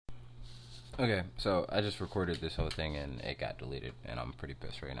Okay, so I just recorded this whole thing and it got deleted, and I'm pretty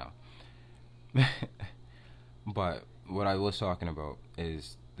pissed right now. But what I was talking about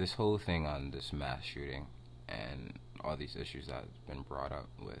is this whole thing on this mass shooting and all these issues that have been brought up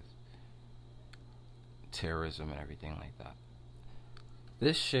with terrorism and everything like that.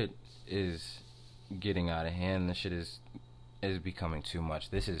 This shit is getting out of hand. This shit is becoming too much.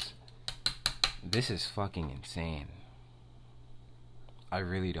 This is fucking insane. I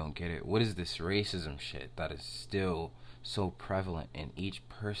really don't get it. What is this racism shit that is still so prevalent in each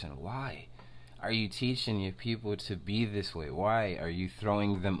person? Why are you teaching your people to be this way? Why are you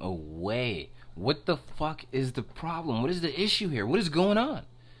throwing them away? What the fuck is the problem? What is the issue here? What is going on?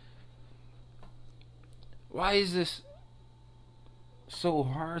 Why is this so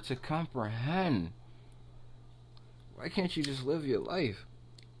hard to comprehend? Why can't you just live your life?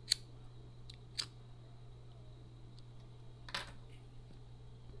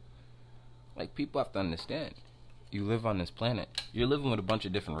 Like, people have to understand. You live on this planet. You're living with a bunch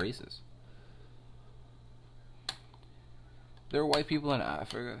of different races. There are white people in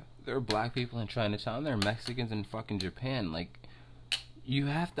Africa. There are black people in Chinatown. There are Mexicans in fucking Japan. Like, you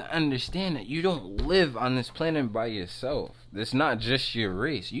have to understand that you don't live on this planet by yourself. It's not just your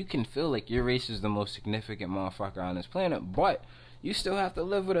race. You can feel like your race is the most significant motherfucker on this planet, but you still have to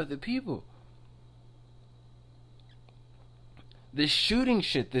live with other people. This shooting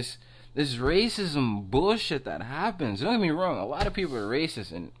shit, this racism bullshit that happens. Don't get me wrong, a lot of people are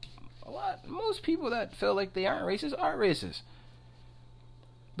racist, and most people that feel like they aren't racist are racist.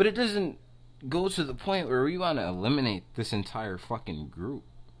 But it doesn't go to the point where we want to eliminate this entire fucking group.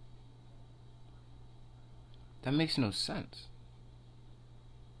 That makes no sense.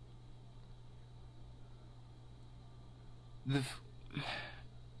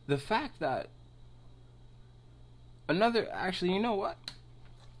 The fact that actually, you know what?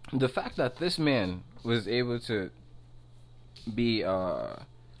 The fact that this man was able to be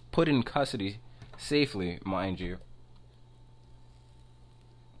put in custody safely, mind you.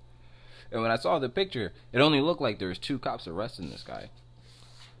 And when I saw the picture, it only looked like there was 2 cops arresting this guy.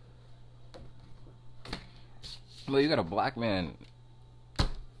 Well, you got a black man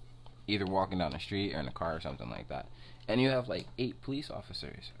either walking down the street or in a car or something like that, and you have like 8 police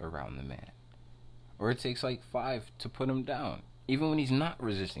officers around the man. Or it takes like 5 to put him down, even when he's not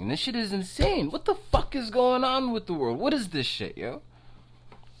resisting. This shit is insane. What the fuck is going on with the world? What is this shit, yo?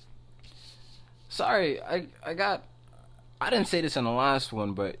 Sorry, I didn't say this in the last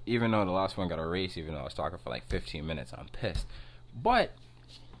one, but even though the last one got erased, even though I was talking for like 15 minutes, I'm pissed. But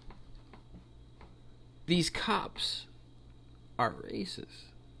these cops are racist.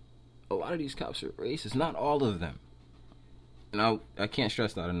 A lot of these cops are racist. Not all of them. And I can't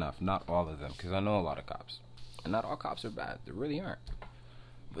stress that enough. Not all of them, because I know a lot of cops. And not all cops are bad. They really aren't.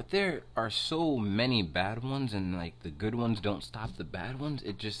 But there are so many bad ones, and like the good ones don't stop the bad ones.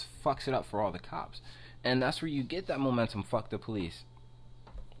 It just fucks it up for all the cops. And that's where you get that momentum, fuck the police.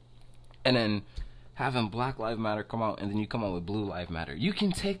 And then having Black Lives Matter come out, and then you come out with Blue Lives Matter. You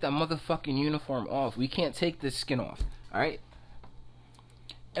can take that motherfucking uniform off. We can't take this skin off, alright?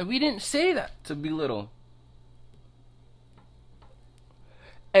 And we didn't say that to belittle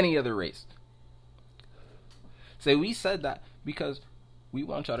any other race. So we said that because we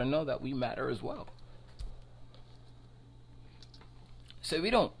want y'all to know that we matter as well. So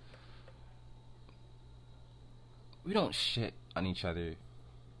we don't shit on each other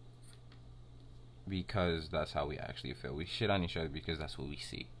because that's how we actually feel. We shit on each other because that's what we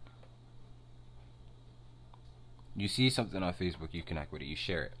see. You see something on Facebook, you connect with it, you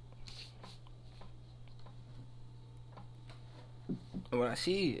share it. And what I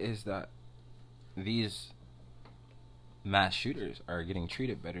see is that these mass shooters are getting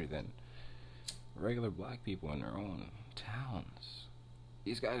treated better than regular black people in their own towns.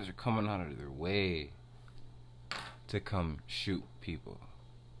 These guys are coming out of their way to come shoot people,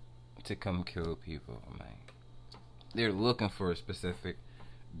 to come kill people, man. They're looking for a specific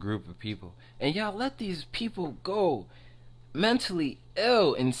group of people. And y'all let these people go mentally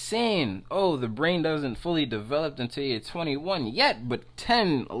ill, insane. Oh, the brain doesn't fully develop until you're 21 yet, but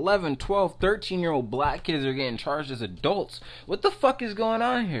 10, 11, 12, 13-year-old black kids are getting charged as adults. What the fuck is going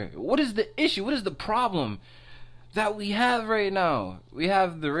on here? What is the issue? What is the problem that we have right now? We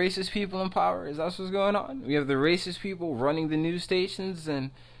have the racist people in power. Is that what's going on? We have the racist people running the news stations,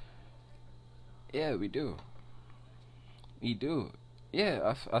 and yeah, we do. We do.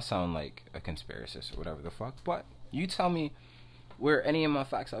 Yeah, I sound like a conspiracist or whatever the fuck, but you tell me where any of my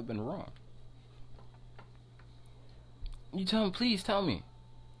facts have been wrong. You tell me, please tell me.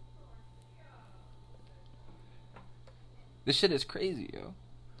 This shit is crazy, yo.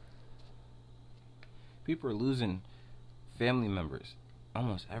 People are losing family members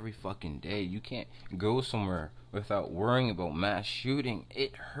almost every fucking day. You can't go somewhere without worrying about mass shooting.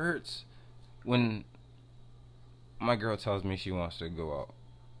 It hurts when my girl tells me she wants to go out.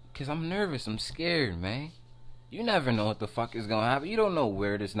 Because I'm nervous. I'm scared, man. You never know what the fuck is going to happen. You don't know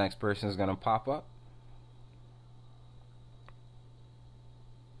where this next person is going to pop up.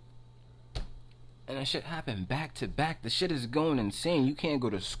 And that shit happened back to back. The shit is going insane. You can't go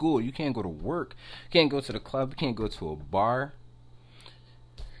to school. You can't go to work. You can't go to the club. You can't go to a bar.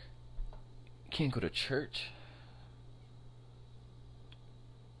 You can't go to church.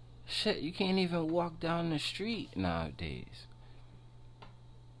 Shit, you can't even walk down the street nowadays.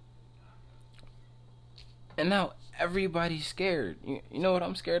 And now everybody's scared. You know what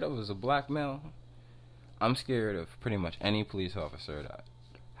I'm scared of as a black male? I'm scared of pretty much any police officer that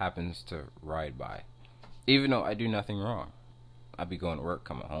happens to ride by. Even though I do nothing wrong. I be going to work,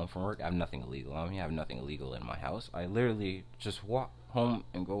 coming home from work. I have nothing illegal on me. I have nothing illegal in my house. I literally just walk home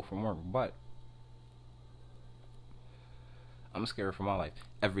and go from work. But I'm scared for my life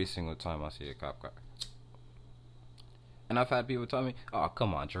every single time I see a cop car. And I've had people tell me, oh,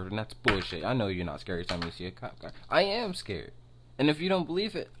 come on, Jordan, that's bullshit. I know you're not scared every time you see a cop car. I am scared. And if you don't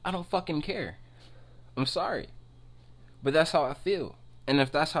believe it, I don't fucking care. I'm sorry. But that's how I feel. And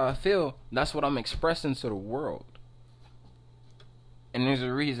if that's how I feel, that's what I'm expressing to the world. And there's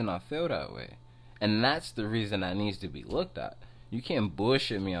a reason I feel that way. And that's the reason that needs to be looked at. You can't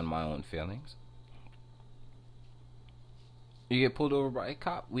bullshit me on my own feelings. You get pulled over by a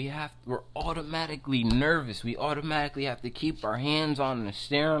cop, we're automatically nervous. We automatically have to keep our hands on the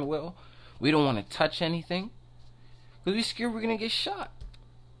steering wheel. We don't want to touch anything. Because we're scared we're going to get shot.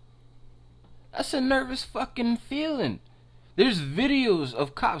 That's a nervous fucking feeling. There's videos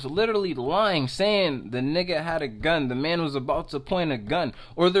of cops literally lying, saying the nigga had a gun, the man was about to point a gun,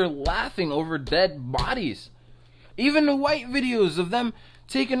 or they're laughing over dead bodies. Even the white videos of them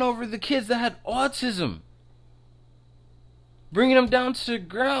taking over the kids that had autism, bringing them down to the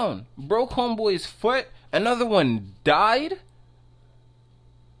ground, broke homeboy's foot, another one died.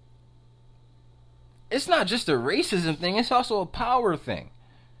 It's not just a racism thing, it's also a power thing.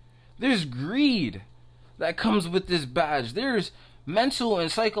 There's greed that comes with this badge. There's mental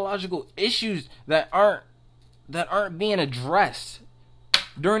and psychological issues that aren't being addressed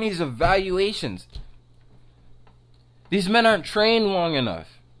during these evaluations. These men aren't trained long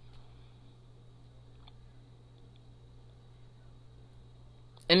enough.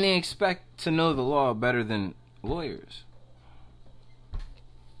 And they expect to know the law better than lawyers.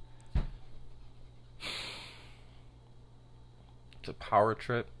 It's a power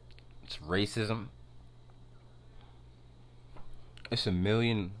trip. It's racism. It's a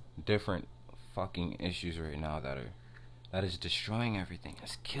million different fucking issues right now that is destroying everything.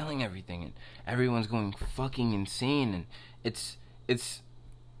 It's killing everything, and everyone's going fucking insane, and it's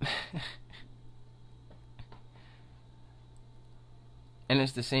and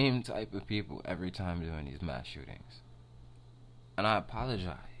it's the same type of people every time doing these mass shootings. And I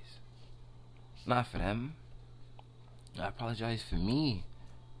apologize. Not for them. I apologize for me.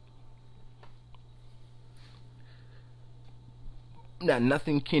 That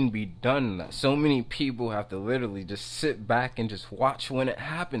nothing can be done. That so many people have to literally just sit back and just watch when it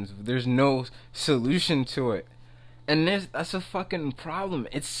happens. There's no solution to it. And that's a fucking problem.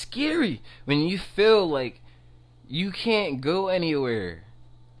 It's scary when you feel like you can't go anywhere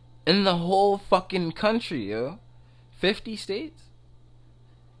in the whole fucking country, yo. 50 states?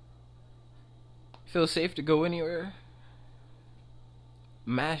 Feel safe to go anywhere?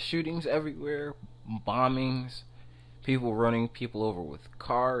 Mass shootings everywhere, bombings, people running people over with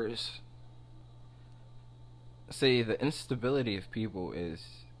cars. Say the instability of people is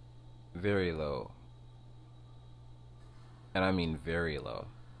very low. And I mean very low.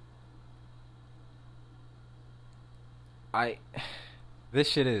 This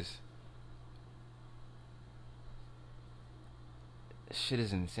shit is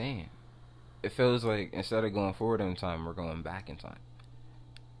insane. It feels like instead of going forward in time, we're going back in time.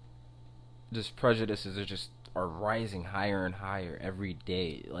 Just prejudices are rising higher and higher every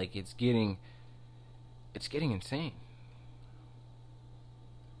day. Like it's getting insane.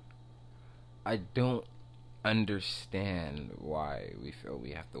 I don't understand why we feel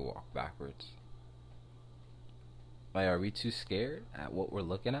we have to walk backwards. Like, are we too scared at what we're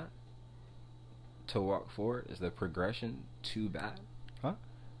looking at to walk forward? Is the progression too bad? Huh?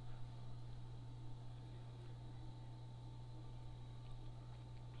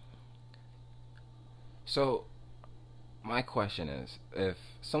 So, my question is, if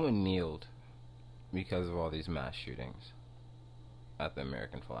someone kneeled because of all these mass shootings at the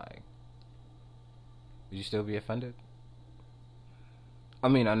American flag, Would you still be offended? I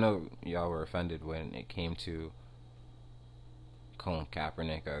mean, I know y'all were offended when it came to Colin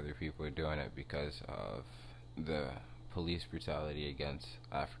Kaepernick. Other people were doing it because of the police brutality against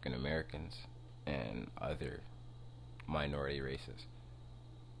African Americans and other minority races.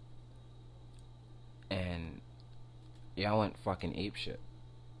 And y'all went fucking apeshit.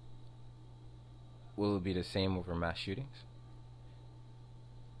 Will it be the same over mass shootings?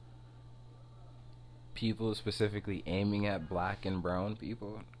 People specifically aiming at black and brown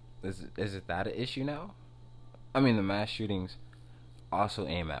people? Is it that an issue now? I mean, the mass shootings also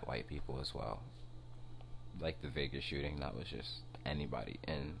aim at white people as well. Like the Vegas shooting, that was just anybody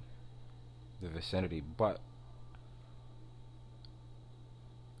in the vicinity. But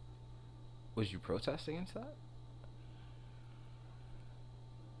was you protesting against that?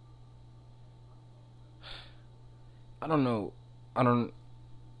 I don't know. I'm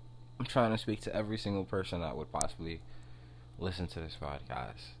trying to speak to every single person that would possibly listen to this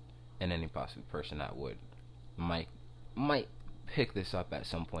podcast, and any possible person that might might pick this up at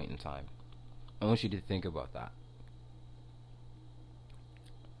some point in time. I want you to think about that.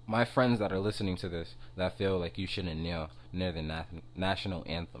 My friends that are listening to this that feel like you shouldn't kneel near the national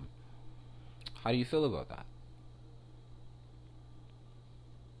anthem, how do you feel about that?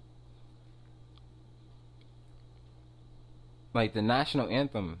 Like, the national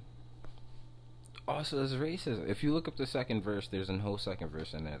anthem also is racism. If you look up the second verse, there's a whole second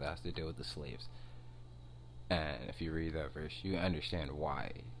verse in there that has to deal with the slaves. And if you read that verse, you understand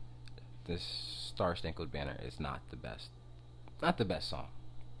why this Star Spangled Banner is not the best song.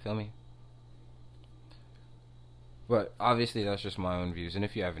 Feel me? But obviously that's just my own views, and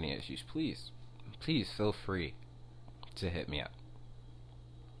if you have any issues, please feel free to hit me up.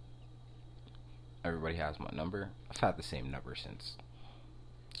 Everybody has my number. I've had the same number since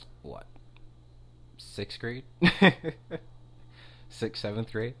what? 6th grade? 6th,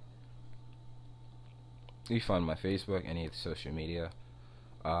 7th grade? You find my Facebook, any of the social media.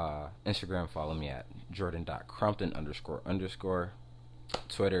 Instagram, follow me at jordan.crumpton __.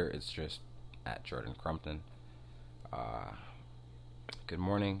 Twitter, it's just at Jordan Crumpton. Good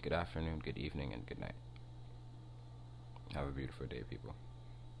morning, good afternoon, good evening, and good night. Have a beautiful day, people.